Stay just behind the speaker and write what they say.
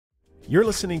You're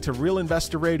listening to Real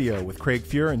Investor Radio with Craig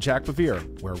Fuhr and Jack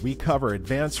BeVier, where we cover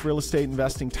advanced real estate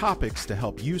investing topics to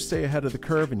help you stay ahead of the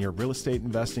curve in your real estate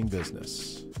investing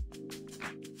business.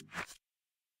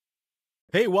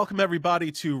 Hey, welcome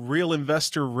everybody to Real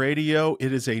Investor Radio.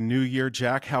 It is a new year.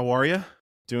 Jack, how are you?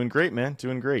 Doing great, man.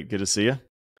 Doing great. Good to see you.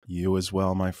 You as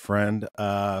well, my friend.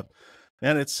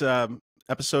 It's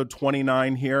episode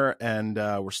 29 here, and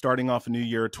we're starting off a new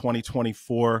year,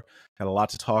 2024. Got a lot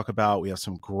to talk about. We have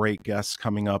some great guests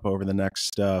coming up over the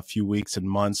next few weeks and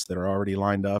months that are already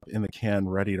lined up in the can,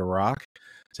 ready to rock.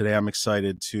 Today, I'm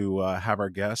excited to have our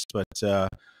guest. But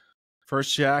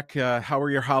first, Jack, how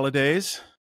were your holidays?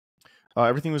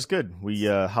 Everything was good. We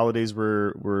holidays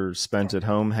were spent at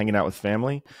home, hanging out with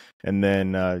family, and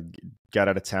then got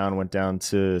out of town, went down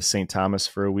to St. Thomas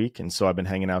for a week, and so I've been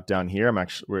hanging out down here.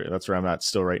 That's where I'm at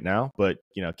still right now, but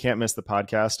can't miss the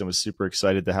podcast, and was super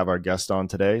excited to have our guest on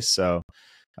today. So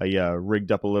I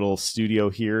rigged up a little studio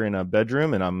here in a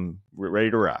bedroom, and I'm ready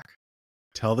to rock.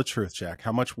 Tell the truth, Jack.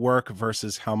 How much work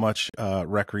versus how much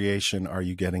recreation are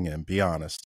you getting in? Be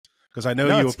honest, because I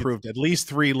know you approved at least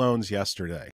 3 loans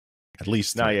yesterday. At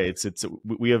least no, yeah,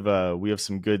 we have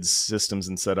some good systems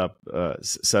and set up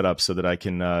so that I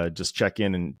can just check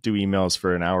in and do emails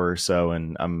for an hour or so,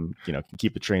 and I'm can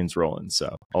keep the trains rolling.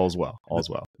 So all's well.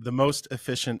 The most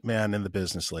efficient man in the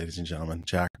business, ladies and gentlemen,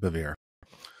 Jack BeVier.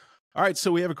 All right,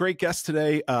 so we have a great guest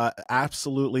today.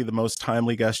 Absolutely the most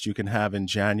timely guest you can have in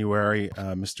January,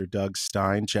 Mr. Doug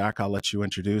Stein. Jack, I'll let you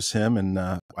introduce him, and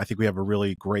I think we have a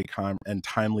really great and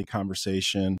timely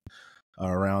conversation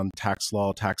around tax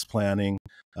law, tax planning,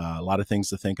 a lot of things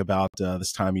to think about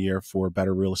this time of year for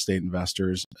better real estate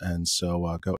investors. And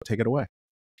so go take it away.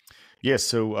 Yeah,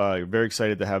 so very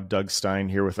excited to have Doug Stein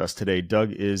here with us today.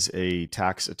 Doug is a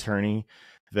tax attorney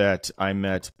that I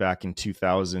met back in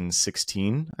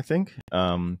 2016, I think.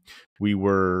 We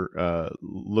were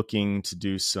looking to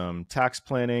do some tax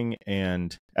planning,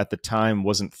 and at the time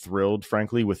wasn't thrilled,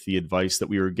 frankly, with the advice that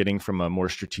we were getting from a more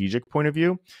strategic point of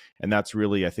view. And that's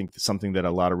really, I think, something that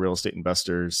a lot of real estate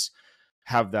investors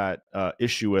have that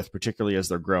issue with, particularly as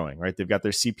they're growing, right? They've got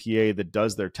their CPA that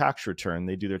does their tax return.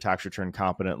 They do their tax return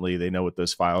competently. They know what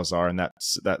those files are, and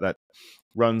that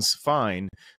runs fine.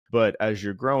 But as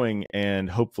you're growing and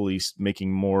hopefully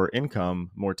making more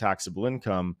income, more taxable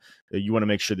income, you want to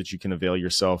make sure that you can avail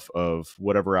yourself of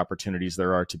whatever opportunities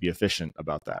there are to be efficient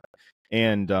about that.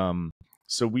 And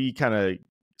so we kind of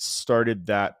started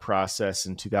that process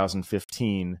in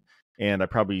 2015. And I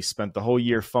probably spent the whole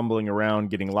year fumbling around,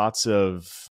 getting lots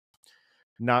of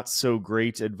not so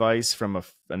great advice from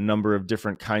a number of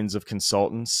different kinds of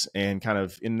consultants, and kind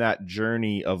of in that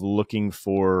journey of looking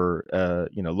for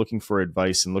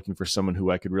advice and looking for someone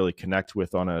who I could really connect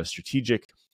with on a strategic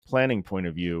planning point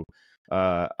of view.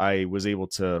 I was able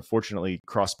to fortunately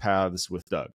cross paths with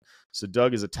Doug. So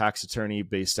Doug is a tax attorney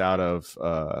based out of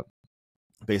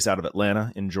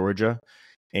Atlanta in Georgia.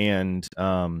 And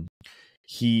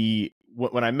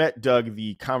when I met Doug,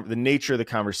 the nature of the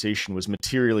conversation was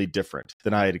materially different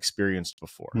than I had experienced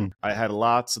before. I had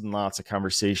lots and lots of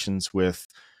conversations with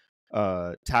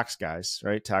tax guys,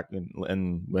 right?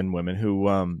 And women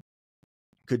who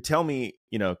could tell me,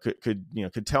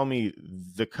 could tell me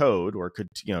the code, or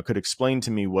could explain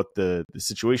to me what the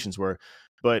situations were,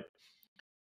 but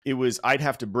I'd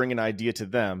have to bring an idea to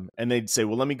them, and they'd say,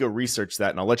 well, let me go research that,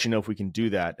 and I'll let you know if we can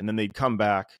do that. And then they'd come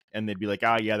back and they'd be like,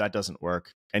 yeah, that doesn't work,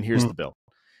 and here's the bill.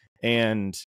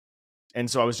 And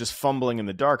so I was just fumbling in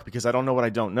the dark because I don't know what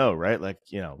I don't know, right? Like,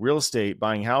 real estate,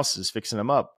 buying houses, fixing them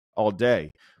up all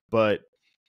day. But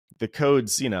the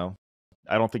codes, I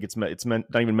don't think it's not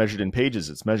even measured in pages.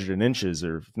 It's measured in inches,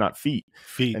 or if not feet.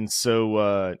 And so,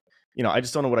 I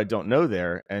just don't know what I don't know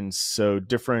there. And so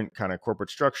different kind of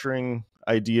corporate structuring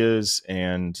ideas,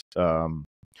 and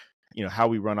how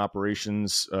we run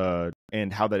operations,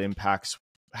 and how that impacts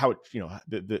how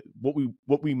it,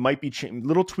 what we might be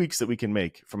little tweaks that we can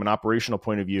make from an operational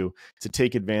point of view to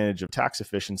take advantage of tax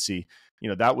efficiency.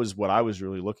 That was what I was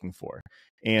really looking for.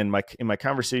 And in my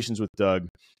conversations with Doug,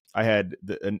 I had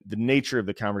the nature of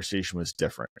the conversation was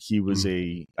different. He was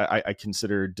I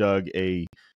consider Doug a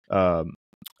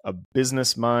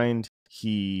business mind.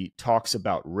 He talks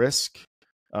about risk.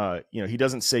 He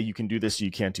doesn't say you can do this or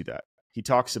you can't do that. He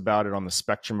talks about it on the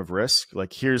spectrum of risk.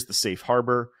 Like, here's the safe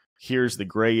harbor, here's the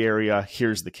gray area,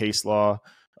 here's the case law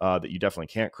that you definitely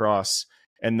can't cross.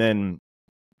 And then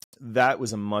that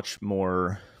was a much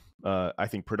more, I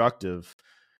think, productive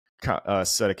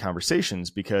set of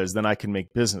conversations, because then I can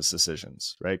make business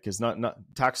decisions, right? Because not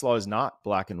tax law is not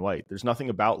black and white. There's nothing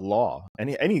about law,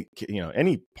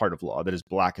 any part of law that is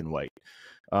black and white.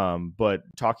 But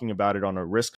talking about it on a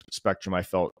risk spectrum, I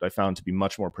found to be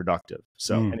much more productive.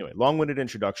 So anyway, long-winded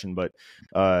introduction, but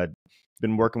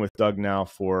been working with Doug now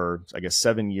for, I guess,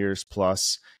 7 years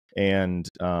plus. And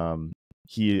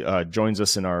he joins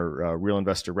us in our Real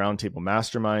Investor Roundtable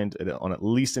Mastermind on at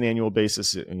least an annual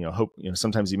basis.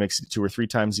 Sometimes he makes it 2 or 3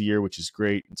 times a year, which is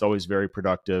great. It's always very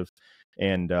productive.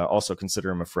 And also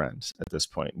consider him a friend at this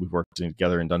point. We've worked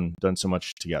together and done so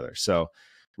much together. So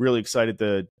really excited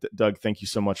Doug, thank you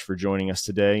so much for joining us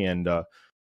today. And I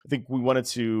think we wanted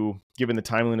to, given the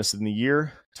timeliness of the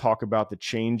year, talk about the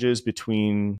changes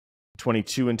between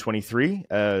 22 and 23,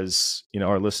 as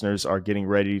our listeners are getting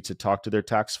ready to talk to their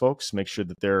tax folks, make sure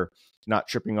that they're not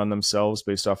tripping on themselves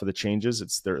based off of the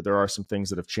changes. There are some things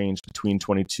that have changed between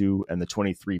 22 and the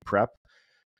 23 prep.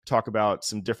 Talk about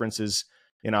some differences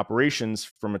in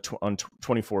operations from on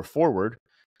 24 forward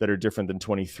that are different than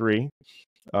 23.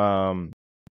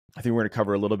 I think we're going to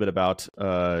cover a little bit about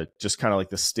just kind of like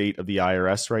the state of the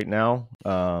IRS right now,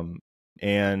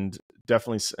 and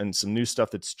definitely some new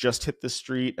stuff that's just hit the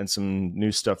street and some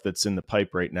new stuff that's in the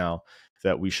pipe right now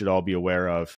that we should all be aware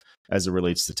of as it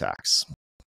relates to tax.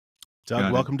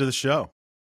 Doug, welcome to the show.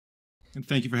 And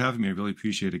thank you for having me. I really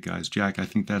appreciate it, guys. Jack, I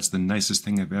think that's the nicest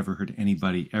thing I've ever heard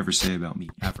anybody ever say about me,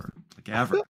 ever. Like,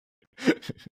 ever.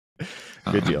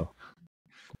 Good deal.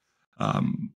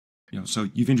 So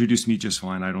you've introduced me just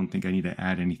fine. I don't think I need to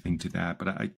add anything to that.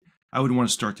 But I would want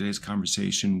to start today's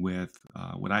conversation with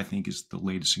what I think is the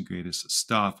latest and greatest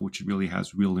stuff, which really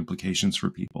has real implications for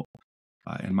people.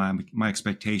 And my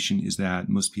expectation is that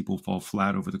most people fall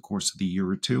flat over the course of the year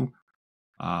or two.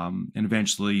 And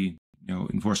eventually,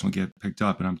 enforcement will get picked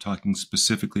up. And I'm talking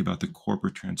specifically about the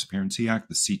Corporate Transparency Act,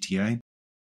 the CTA.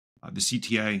 The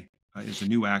CTA is a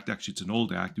new act. Actually, it's an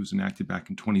old act. It was enacted back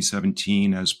in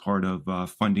 2017 as part of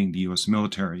funding the U.S.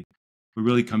 military. It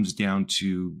really comes down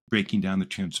to breaking down the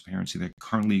transparency that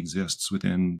currently exists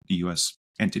within the U.S.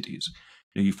 entities.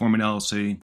 You form an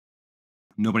LLC.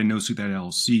 Nobody knows who that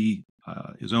LLC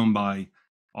is owned by.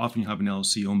 Often you have an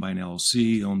LLC owned by an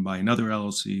LLC, owned by another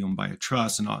LLC, owned by a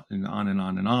trust, and on and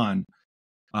on and on.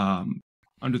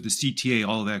 Under the CTA,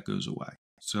 all of that goes away.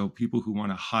 So people who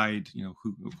want to hide, who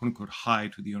quote unquote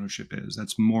hide who the ownership is,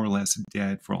 that's more or less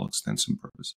dead for all intents and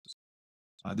purposes.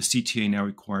 The CTA now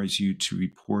requires you to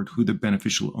report who the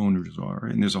beneficial owners are,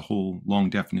 and there's a whole long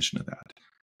definition of that.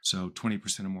 So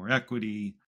 20% or more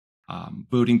equity,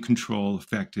 voting control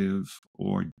effective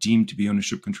or deemed to be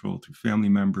ownership control through family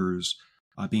members,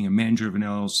 being a manager of an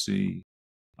LLC,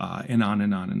 and on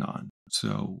and on and on.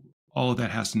 So all of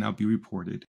that has to now be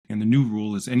reported. And the new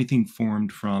rule is anything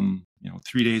formed from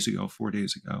 3 days ago, 4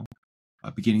 days ago,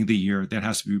 beginning of the year, that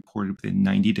has to be reported within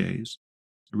 90 days.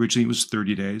 Originally, it was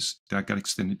 30 days. That got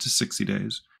extended to 60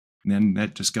 days. And then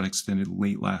that just got extended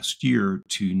late last year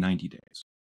to 90 days.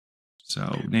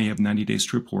 So now you have 90 days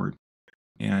to report.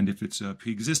 And if it's a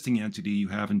pre-existing entity, you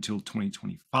have until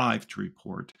 2025 to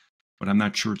report. But I'm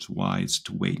not sure it's wise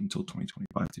to wait until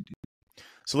 2025 to do that.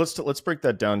 So let's break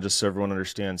that down just so everyone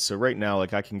understands. So right now,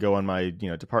 like I can go on my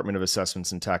Department of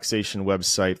Assessments and Taxation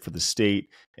website for the state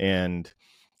and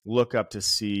look up to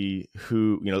see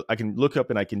who I can look up,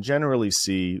 and I can generally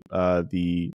see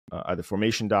the either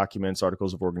formation documents,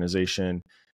 articles of organization,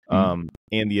 and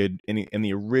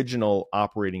the original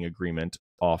operating agreement.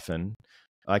 Often,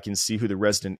 I can see who the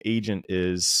resident agent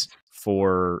is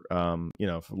for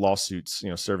for lawsuits,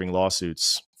 serving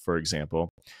lawsuits, for example.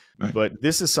 Right. But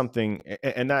this is something,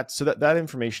 and that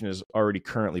information is already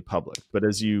currently public. But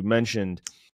as you mentioned,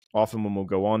 often when we'll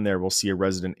go on there, we'll see a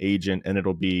resident agent, and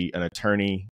it'll be an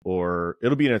attorney,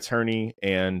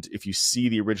 And if you see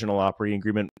the original operating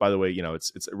agreement, by the way,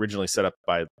 it's originally set up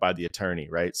by the attorney,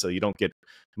 right? So you don't get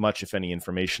much, if any,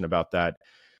 information about that.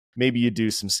 Maybe you do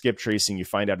some skip tracing, you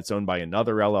find out it's owned by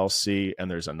another LLC,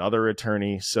 and there's another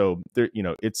attorney. So there,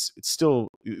 it's still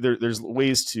there's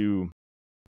ways to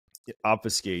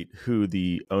obfuscate who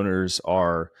the owners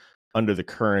are under the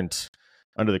current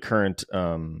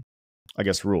I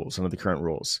guess rules, under the current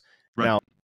rules. Right. Now,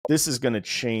 this is going to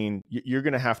change. You're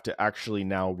going to have to actually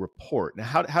now report.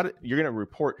 Now, you're going to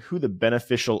report who the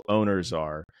beneficial owners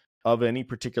are of any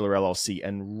particular LLC,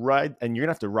 and you're going to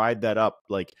have to ride that up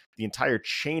like the entire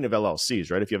chain of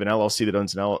LLCs, right? If you have an LLC that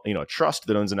owns a trust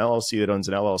that owns an LLC that owns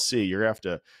an LLC, you're going to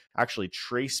have to actually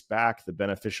trace back the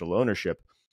beneficial ownership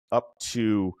up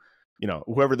to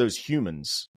whoever those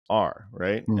humans are,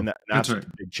 right? And that's right. A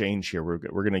big change here. We're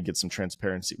going to get some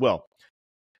transparency. Well,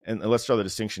 and let's draw the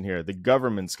distinction here. The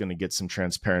government's going to get some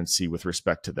transparency with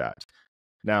respect to that.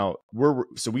 Now, we're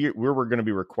going to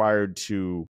be required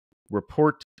to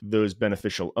report those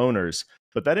beneficial owners,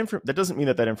 but that doesn't mean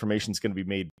that information is going to be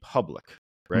made public,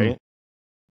 right?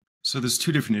 So there's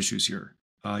two different issues here.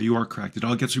 You are correct. It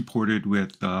all gets reported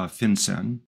with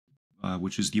FinCEN,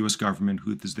 which is the U.S. government,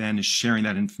 who then is sharing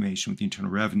that information with the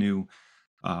Internal Revenue,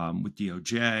 with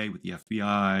DOJ, with the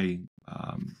FBI,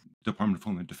 Department of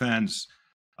Homeland Defense,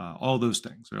 all those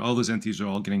things. Right? All those entities are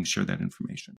all getting shared that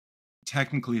information.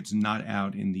 Technically, it's not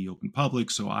out in the open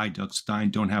public, so I, Doug Stein,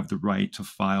 don't have the right to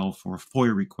file for a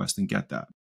FOIA request and get that.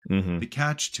 Mm-hmm. The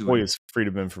catch to FOIA is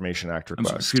Freedom of Information Act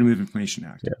request. I'm sorry, Freedom of Information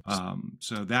Act. Yes.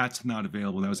 So that's not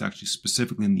available. That was actually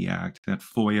specifically in the Act, that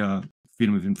FOIA,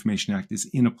 Freedom of Information Act, is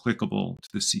inapplicable to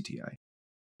the CTA.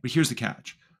 But here's the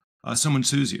catch. Someone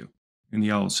sues you in the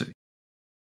LLC.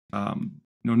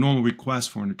 Normal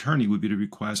request for an attorney would be to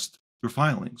request their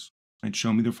filings and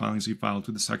show me their filings you filed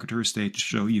with the Secretary of State to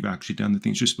show you've actually done the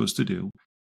things you're supposed to do.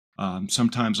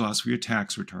 Sometimes I'll ask for your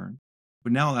tax return,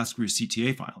 but now I'll ask for your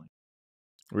CTA filing.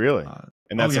 Really?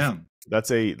 And that's that's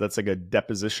like a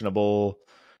depositionable,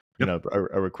 Yep. a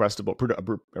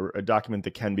requestable, a document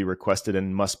that can be requested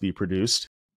and must be produced.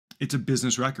 It's a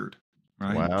business record,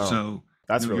 right? Wow. So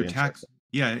That's really your tax.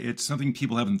 Yeah, it's something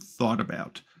people haven't thought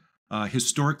about.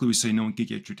 Historically, we say no one can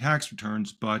get your tax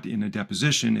returns, but in a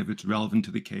deposition, if it's relevant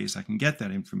to the case, I can get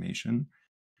that information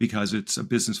because it's a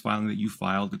business filing that you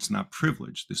filed. It's not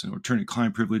privileged. There's no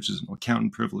attorney-client privilege. There's no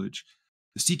accountant privilege.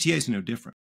 The CTA is no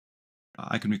different.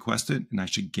 I can request it, and I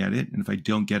should get it. And if I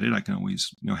don't get it, I can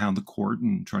always hound the court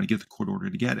and try to get the court order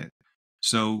to get it.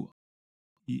 So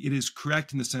it is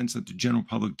correct in the sense that the general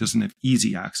public doesn't have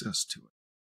easy access to it.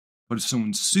 But if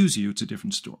someone sues you, it's a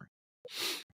different story.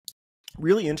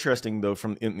 Really interesting, though,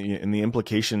 in the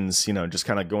implications, just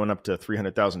kind of going up to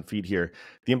 300,000 feet here,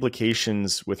 the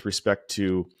implications with respect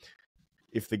to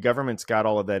if the government's got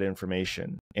all of that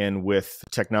information and with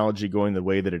technology going the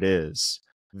way that it is,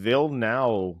 they'll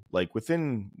now, like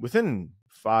within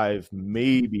 5,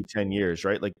 maybe 10 years,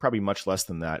 right? Like probably much less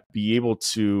than that, be able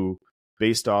to,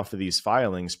 based off of these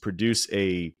filings, produce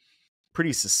a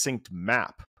pretty succinct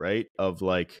map, right? Of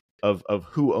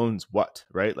who owns what,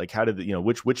 right? Like how did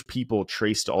which people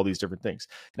trace to all these different things.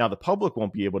 Now the public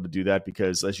won't be able to do that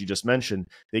because, as you just mentioned,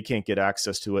 they can't get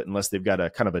access to it unless they've got a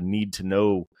kind of a need to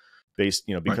know based,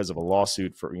 because of a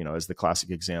lawsuit, for, as the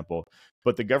classic example.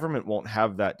 But the government won't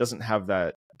have that, doesn't have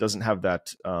that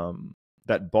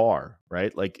bar,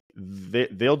 right? Like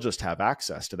they'll just have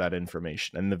access to that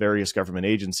information, and the various government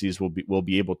agencies will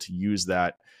be able to use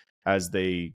that as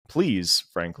they please,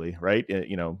 frankly, right?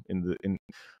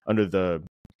 Under the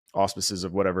auspices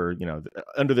of whatever,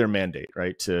 under their mandate,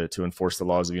 right, to enforce the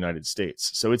laws of the United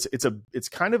States. So it's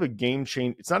kind of a game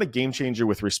change. It's not a game changer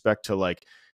with respect to like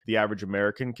the average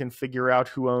American can figure out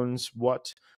who owns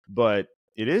what, but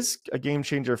it is a game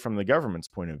changer from the government's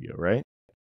point of view, right?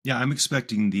 Yeah, I'm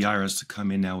expecting the IRS to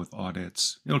come in now with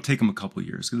audits. It'll take them a couple of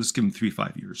years. Let's give them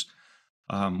 3-5 years.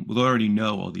 We'll already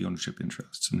know all the ownership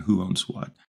interests and who owns what.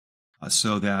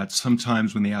 So that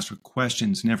sometimes when they ask for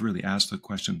questions, never really ask the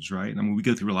questions right. I mean, we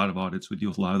go through a lot of audits. We deal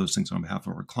with a lot of those things on behalf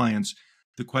of our clients.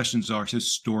 The questions are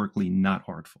historically not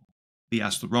artful. They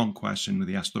ask the wrong question, or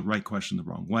they ask the right question the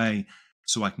wrong way.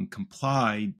 So I can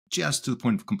comply just to the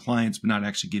point of compliance, but not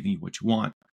actually giving you what you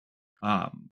want.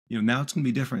 Now it's going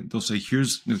to be different. They'll say,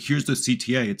 here's the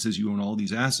CTA. It says you own all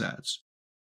these assets.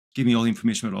 Give me all the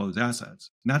information about all those assets.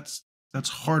 And that's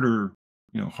harder,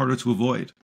 harder to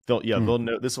avoid. They'll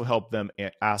know. This will help them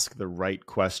ask the right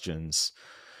questions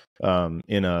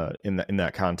in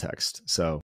that context.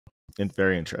 So it's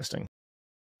very interesting.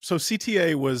 So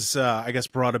CTA was, I guess,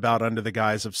 brought about under the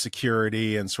guise of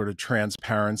security and sort of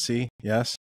transparency.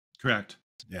 Yes, correct.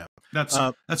 Yeah,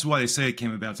 that's why they say it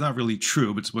came about. It's not really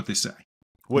true, but it's what they say.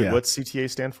 Wait, what's CTA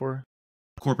stand for?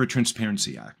 Corporate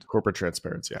Transparency Act. Corporate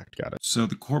Transparency Act. Got it. So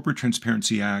the Corporate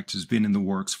Transparency Act has been in the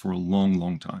works for a long,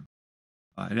 long time.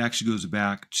 It actually goes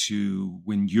back to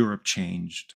when Europe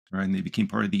changed, right? And they became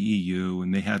part of the EU,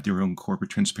 and they had their own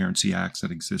corporate transparency acts that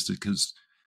existed because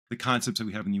the concepts that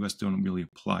we have in the US don't really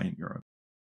apply in Europe.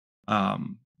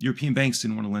 European banks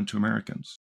didn't want to lend to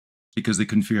Americans because they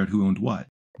couldn't figure out who owned what.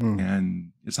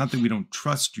 And it's not that we don't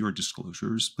trust your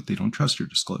disclosures, but they don't trust your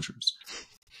disclosures.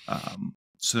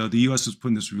 So the US was put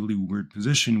in this really weird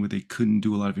position where they couldn't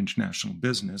do a lot of international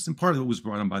business. And part of it was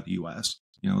brought on by the US,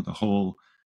 the whole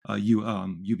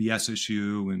UBS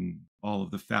issue and all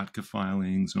of the FATCA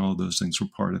filings and all of those things were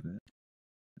part of it.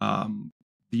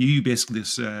 The EU basically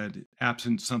said,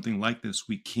 absent something like this,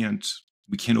 we can't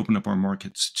open up our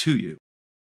markets to you.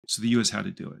 So the US had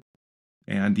to do it.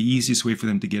 And the easiest way for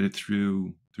them to get it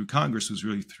through Congress was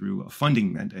really through a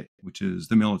funding mandate, which is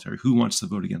the military. Who wants to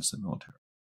vote against the military?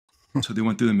 So they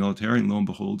went through the military, and lo and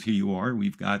behold, here you are.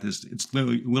 We've got this. It's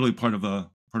literally part of a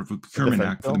procurement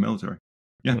act for the military.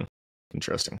 Yeah.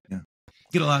 Interesting. Yeah.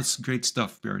 Get a lot of great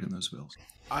stuff buried in those bills.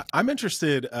 I'm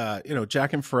interested,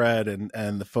 Jack and Fred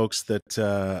and the folks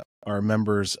that are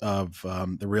members of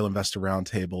the Real Investor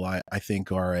Roundtable, I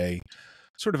think are a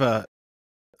sort of a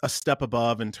step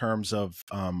above in terms of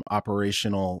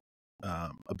operational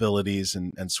abilities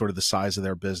and sort of the size of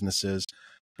their businesses.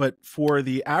 But for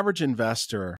the average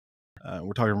investor,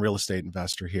 we're talking real estate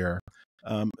investor here,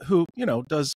 who,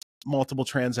 does multiple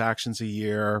transactions a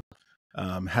year,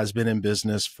 has been in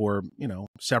business for,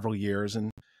 several years,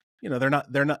 and they're not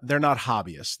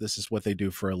hobbyists. This is what they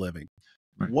do for a living.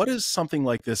 Right. What is something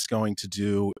like this going to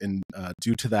do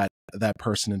due to that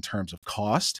person in terms of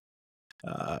cost?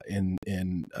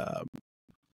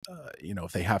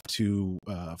 If they have to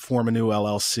form a new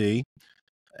LLC,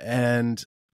 and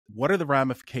what are the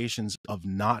ramifications of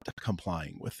not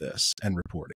complying with this and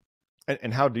reporting?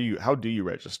 And how do you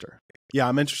register? Yeah,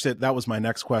 I'm interested. That was my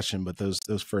next question, but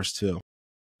those first two.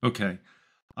 Okay.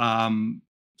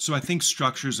 So I think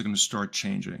structures are going to start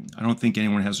changing. I don't think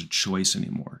anyone has a choice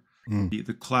anymore.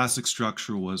 The classic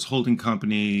structure was holding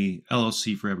company,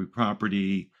 LLC for every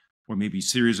property, or maybe a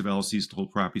series of LLCs to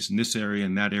hold properties in this area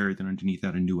and that area, then underneath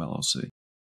that a new LLC.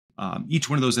 Each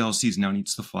one of those LLCs now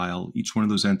needs to file. Each one of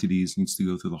those entities needs to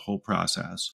go through the whole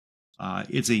process.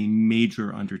 It's a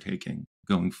major undertaking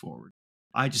going forward.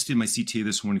 I just did my CTA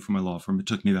this morning for my law firm. It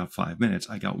took me about 5 minutes.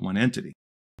 I got one entity,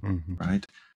 right?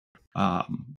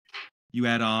 You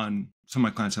add on, some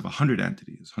of my clients have 100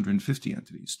 entities, 150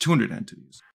 entities, 200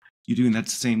 entities. You're doing that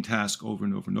same task over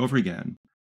and over and over again.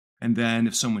 And then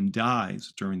if someone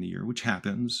dies during the year, which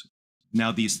happens,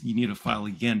 now you need to file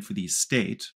again for the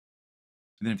estate.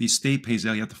 And then if the estate pays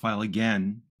out, you have to file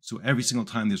again. So every single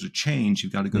time there's a change,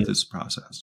 you've got to go through this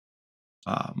process.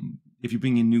 If you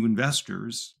bring in new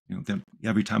investors, then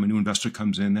every time a new investor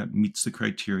comes in that meets the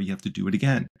criteria, you have to do it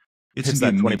again. It's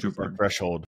that a major 20%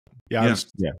 threshold. Yeah.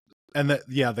 And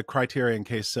the criteria, in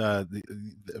case the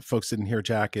folks didn't hear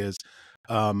Jack, is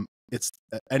it's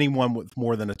anyone with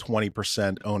more than a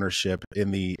 20% ownership in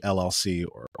the LLC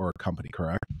or company,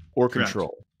 correct? Or Correct.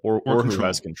 control. Or control. Who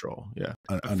has control. Yeah.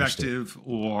 Effective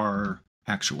or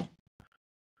actual.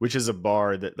 Which is a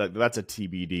bar that's a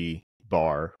TBD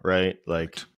bar, right?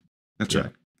 Like That's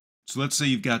right. So let's say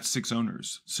you've got 6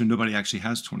 owners. So nobody actually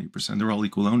has 20%. They're all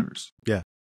equal owners. Yeah.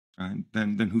 Right?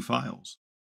 Then who files?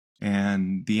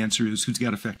 And the answer is, who's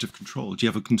got effective control? Do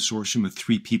you have a consortium of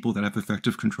 3 people that have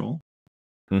effective control?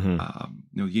 You can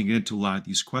get into a lot of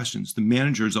these questions. The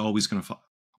manager is always going to file.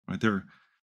 Right?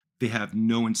 They have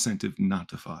no incentive not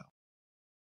to file.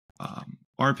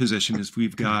 Our position is,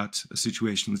 we've got a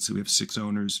situation, let's say we have 6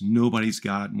 owners, nobody's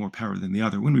got more power than the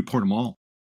other. We're going to report them all.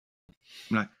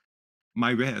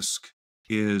 My risk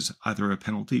is either a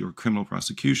penalty or criminal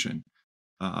prosecution.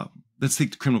 Let's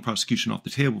take the criminal prosecution off the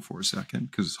table for a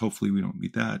second, because hopefully we don't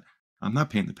meet that. I'm not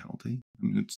paying the penalty. I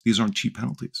mean, these aren't cheap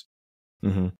penalties.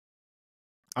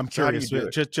 I'm curious.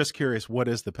 Just curious. What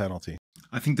is the penalty?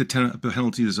 I think the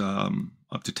penalty is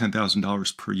up to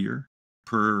 $10,000 per year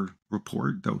per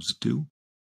report that was due.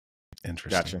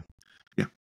 Interesting. Gotcha. Yeah.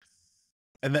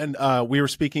 And then we were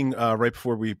speaking right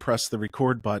before we pressed the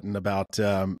record button about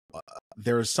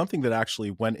there is something that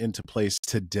actually went into place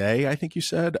today, I think you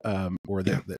said,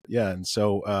 And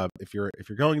so if you're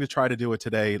going to try to do it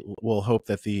today, we'll hope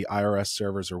that the IRS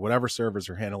servers or whatever servers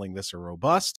are handling this are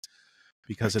robust,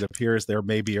 because it appears there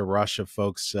may be a rush of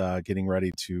folks getting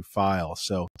ready to file.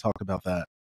 So talk about that.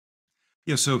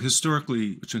 Yeah. So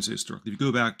historically, I shouldn't say historically, if you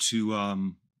go back to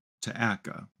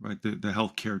ACA, right, the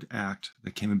Healthcare Act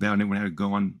that came about, and everyone had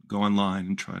to go online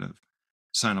and try to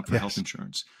sign up for health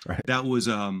insurance. Right. That was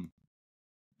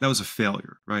a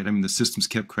failure, right? I mean, the systems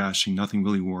kept crashing. Nothing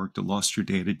really worked. It lost your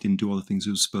data. It didn't do all the things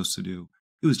it was supposed to do.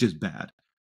 It was just bad.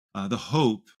 The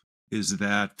hope is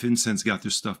that FinCEN's got their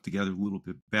stuff together a little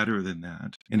bit better than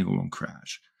that, and it won't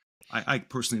crash. I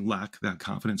personally lack that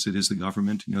confidence. It is the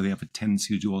government. They have a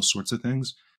tendency to do all sorts of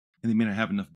things, and they may not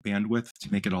have enough bandwidth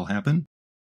to make it all happen.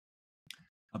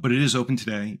 But it is open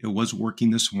today. It was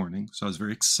working this morning, so I was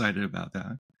very excited about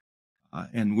that.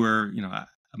 And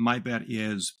my bet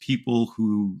is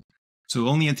so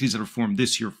only entities that are formed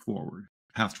this year forward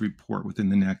have to report within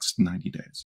the next 90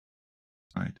 days.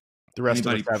 Right. The rest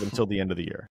of us have until the end of the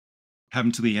year. Have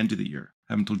until the end of the year.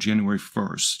 Have until January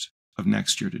 1st of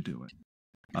next year to do it.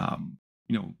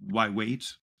 Why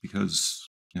wait? Because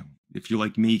if you're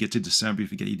like me, you get to December, you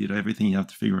forget you did everything, you have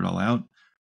to figure it all out.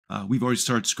 We've already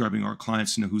started scrubbing our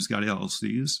clients to know who's got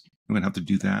LLCs. We're going to have to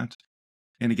do that.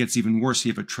 And it gets even worse.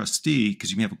 You have a trustee, because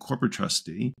you may have a corporate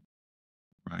trustee,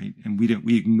 right? And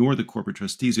we ignore the corporate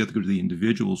trustees. You have to go to the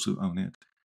individuals who own it.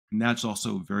 And that's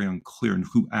also very unclear in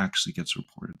who actually gets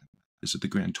reported. Is it the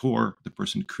grantor, the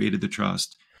person who created the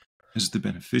trust? Is it the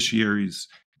beneficiaries?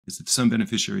 Is it some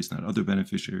beneficiaries, not other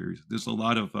beneficiaries? There's a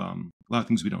lot of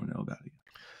things we don't know about it.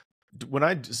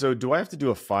 So do I have to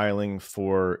do a filing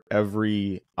for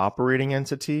every operating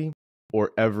entity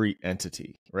or every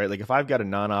entity, right? Like if I've got a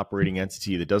non-operating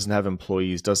entity that doesn't have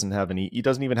employees, doesn't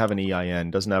even have an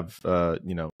EIN, doesn't have,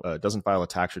 doesn't file a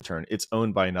tax return, it's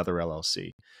owned by another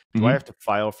LLC. Do I have to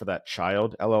file for that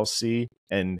child LLC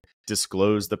and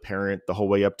disclose the parent the whole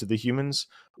way up to the humans?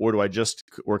 Or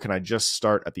can I just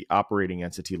start at the operating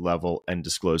entity level and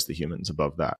disclose the humans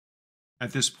above that?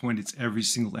 At this point, it's every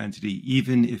single entity,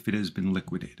 even if it has been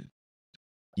liquidated.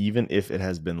 Even if it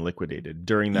has been liquidated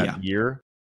during that year?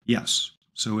 Yes.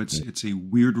 So it's a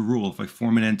weird rule. If I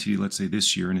form an entity, let's say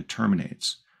this year, and it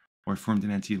terminates, or I formed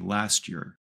an entity last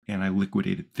year and I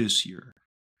liquidated this year,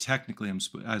 technically,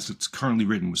 as it's currently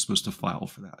written, we're supposed to file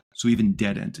for that. So even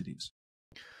dead entities.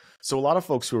 So a lot of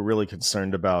folks who are really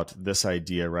concerned about this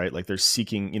idea, right? Like they're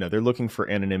seeking, they're looking for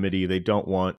anonymity. They don't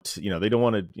want, they don't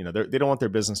want their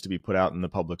business to be put out in the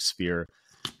public sphere.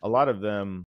 A lot of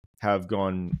them have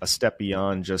gone a step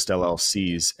beyond just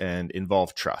LLCs and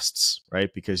involve trusts,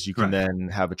 right? Because you can then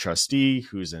have a trustee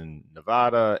who's in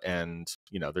Nevada and,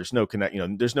 there's no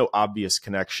there's no obvious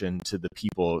connection to the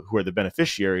people who are the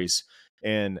beneficiaries,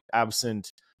 and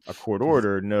absent a court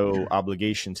order, no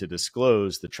obligation to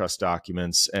disclose the trust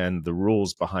documents and the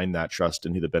rules behind that trust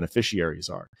and who the beneficiaries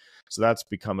are. So that's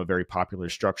become a very popular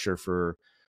structure for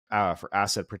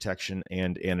asset protection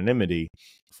and anonymity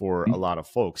for a lot of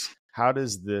folks. How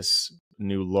does this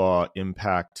new law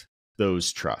impact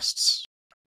those trusts?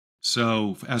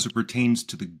 So as it pertains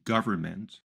to the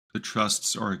government, the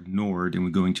trusts are ignored and we're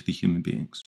going to the human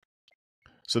beings.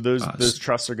 So those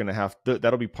trusts are going to have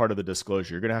that'll be part of the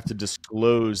disclosure. You're going to have to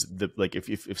disclose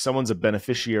if someone's a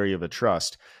beneficiary of a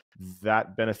trust,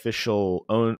 that beneficial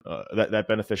that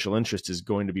beneficial interest is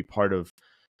going to be part of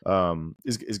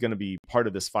is going to be part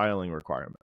of this filing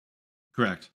requirement.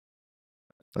 Correct.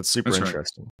 That's super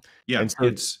interesting. Right. Yeah, and so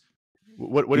it's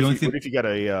what if you got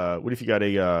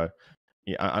a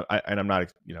I'm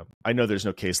not, I know there's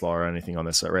no case law or anything on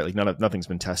this, right? Like nothing's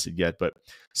been tested yet, but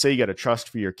say you got a trust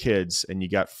for your kids and you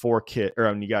got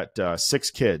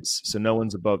 6 kids. So no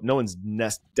one's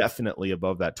definitely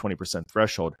above that 20%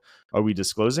 threshold. Are we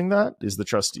disclosing that? Is the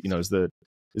trustee, is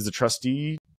the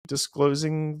trustee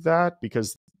disclosing that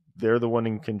because they're the one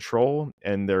in control,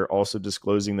 and they're also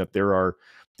disclosing that there are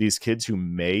these kids who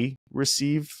may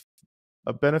receive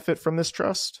a benefit from this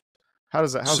trust?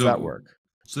 How's that work?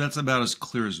 So that's about as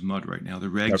clear as mud right now. The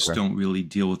regs don't really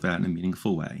deal with that in a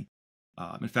meaningful way.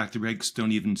 In fact, the regs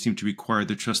don't even seem to require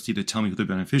the trustee to tell me who the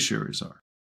beneficiaries are.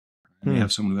 And they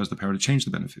have someone who has the power to change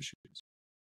the beneficiaries.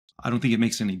 I don't think it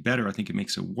makes it any better. I think it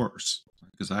makes it worse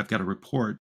because I've got a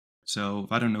report. So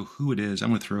if I don't know who it is, I'm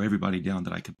going to throw everybody down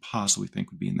that I could possibly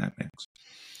think would be in that mix.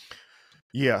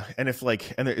 Yeah. And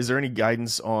is there any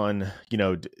guidance on,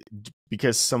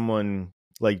 because someone,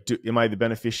 am I the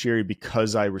beneficiary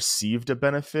because I received a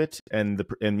benefit and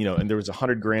there was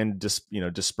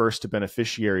 $100,000 dispersed to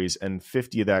beneficiaries and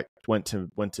 50 of that went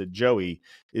to Joey?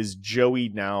 Is Joey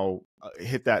now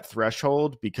hit that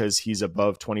threshold because he's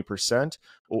above 20%,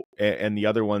 and the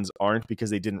other ones aren't because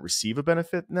they didn't receive a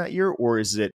benefit in that year? Or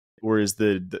is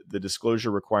the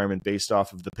disclosure requirement based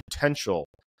off of the potential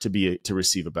to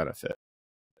receive a benefit?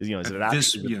 Is it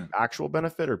actual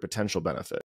benefit or potential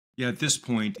benefit? Yeah, at this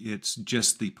point, it's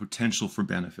just the potential for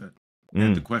benefit.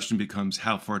 And the question becomes,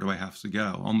 how far do I have to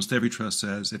go? Almost every trust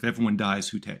says, if everyone dies,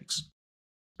 who takes?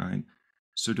 Right?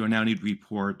 So do I now need to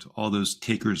report all those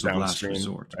takers of last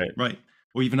resort? Right.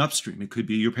 Or even upstream. It could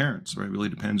be your parents, right? It really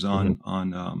depends on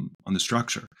the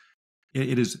structure.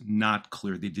 It is not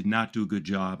clear. They did not do a good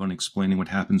job on explaining what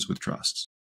happens with trusts.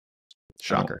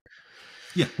 Shocker.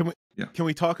 Yeah. Can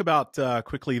we talk about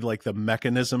quickly, like the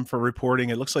mechanism for reporting?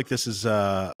 It looks like this is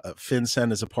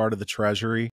FinCEN is a part of the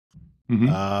Treasury,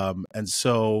 and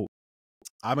so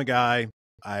I'm a guy.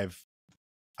 I've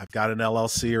got an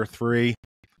LLC or 3,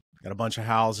 got a bunch of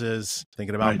houses,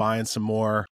 thinking about buying some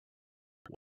more.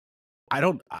 I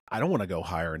don't want to go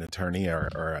hire an attorney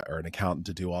or an accountant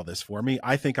to do all this for me.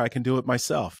 I think I can do it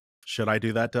myself. Should I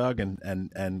do that, Doug?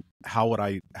 And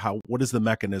what is the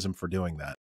mechanism for doing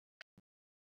that?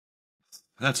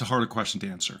 That's a harder question to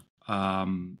answer. I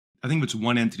think if it's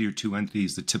one entity or 2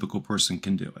 entities, the typical person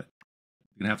can do it.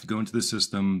 You're going to have to go into the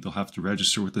system. They'll have to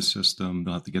register with the system.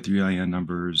 They'll have to get their EIN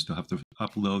numbers. They'll have to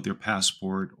upload their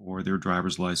passport or their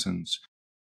driver's license.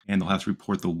 And they'll have to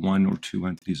report the 1 or 2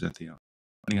 entities that they own.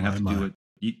 You're going to have to do it.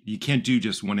 You can't do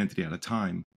just 1 entity at a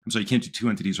time. I'm sorry, you can't do 2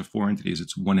 entities or 4 entities.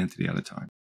 It's 1 entity at a time.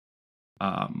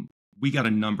 we got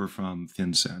a number from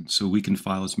FinCEN, so we can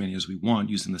file as many as we want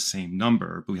using the same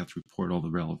number, but we have to report all the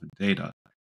relevant data.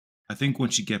 I think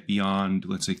once you get beyond,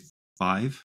 let's say,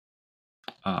 5,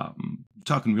 you're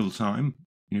talking real time, and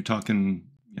you're talking,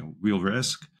 real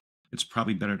risk, it's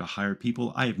probably better to hire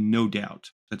people. I have no doubt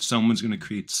that someone's going to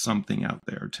create something out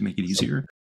there to make it easier.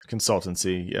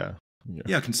 Consultancy, yeah.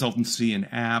 Yeah, consultancy, an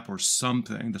app or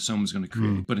something that someone's going to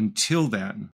create. But until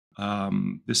then,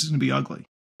 this is going to be ugly.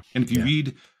 And if you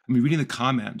reading the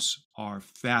comments are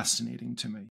fascinating to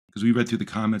me, because we read through the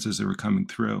comments as they were coming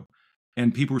through.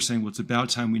 And people were saying, well, it's about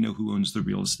time we know who owns the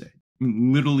real estate. I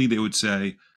mean, literally, they would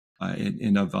say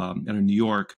in New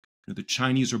York, the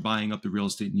Chinese are buying up the real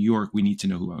estate in New York. We need to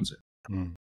know who owns it.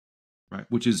 Right.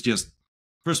 Which is just,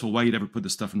 first of all, why you'd ever put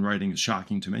this stuff in writing is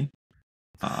shocking to me.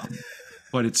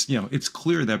 But it's, it's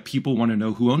clear that people want to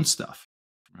know who owns stuff.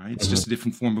 Right. It's just a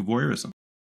different form of voyeurism.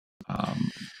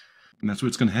 And that's where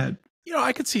it's going to head.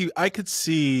 I could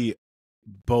see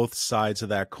both sides of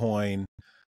that coin.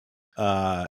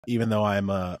 Even though I'm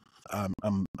a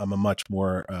much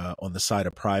more on the side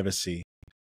of privacy,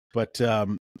 but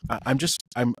I'm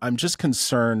just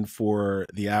concerned for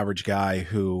the average guy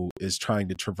who is trying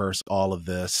to traverse all of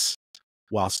this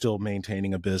while still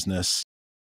maintaining a business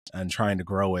and trying to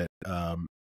grow it.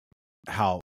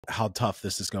 How tough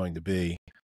this is going to be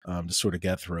to sort of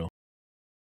get through.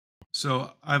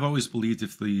 So I've always believed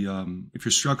if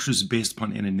your structure is based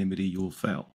upon anonymity, you will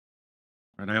fail.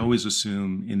 Right? I always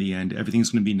assume in the end,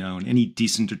 everything's going to be known. Any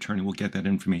decent attorney will get that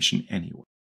information anyway.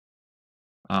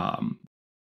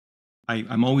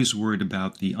 I'm always worried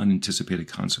about the unanticipated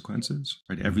consequences.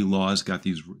 Right? Every law has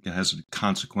a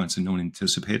consequence and no one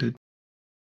anticipated.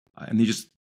 And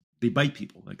they bite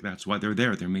people. Like, that's why they're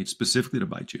there. They're made specifically to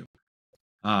bite you.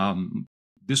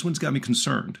 This one's got me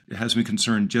concerned. It has me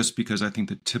concerned just because I think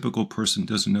the typical person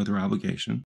doesn't know their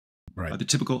obligation. Right.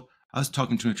 I was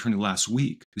talking to an attorney last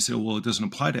week. He said, well, it doesn't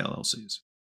apply to LLCs.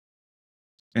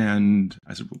 And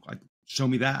I said, well, show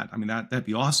me that. I mean, that'd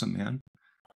be awesome,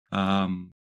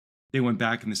 man. They went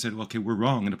back and they said, well, okay, we're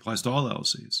wrong. It applies to all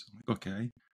LLCs. I'm like,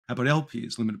 okay. How about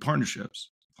LPs, limited partnerships?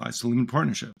 Applies to limited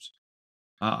partnerships.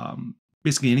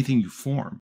 Basically, anything you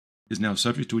form is now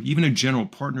subject to it. Even a general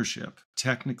partnership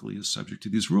technically is subject to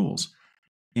these rules.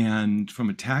 And from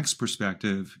a tax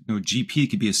perspective, GP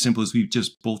could be as simple as we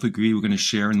just both agree we're going to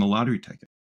share in the lottery ticket.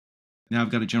 Now I've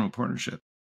got a general partnership.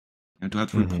 I do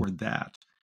have to report that.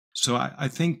 So I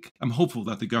think I'm hopeful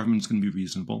that the government's going to be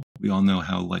reasonable. We all know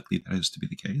how likely that is to be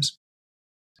the case.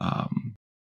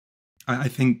 I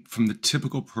think from the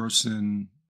typical person,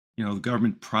 the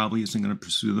government probably isn't going to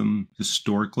pursue them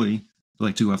historically. They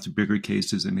like to go after bigger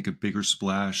cases. They make a bigger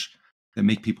splash that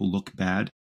make people look bad.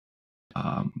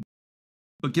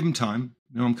 But give them time.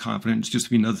 I'm confident. It's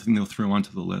just be another thing they'll throw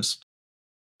onto the list.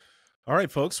 All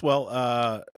right, folks.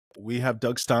 Well, we have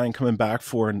Doug Stein coming back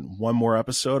for one more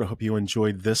episode. I hope you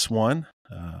enjoyed this one.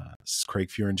 This is Craig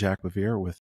Fuhr and Jack BeVier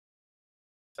with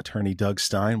attorney Doug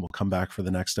Stein. We'll come back for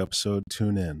the next episode.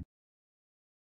 Tune in.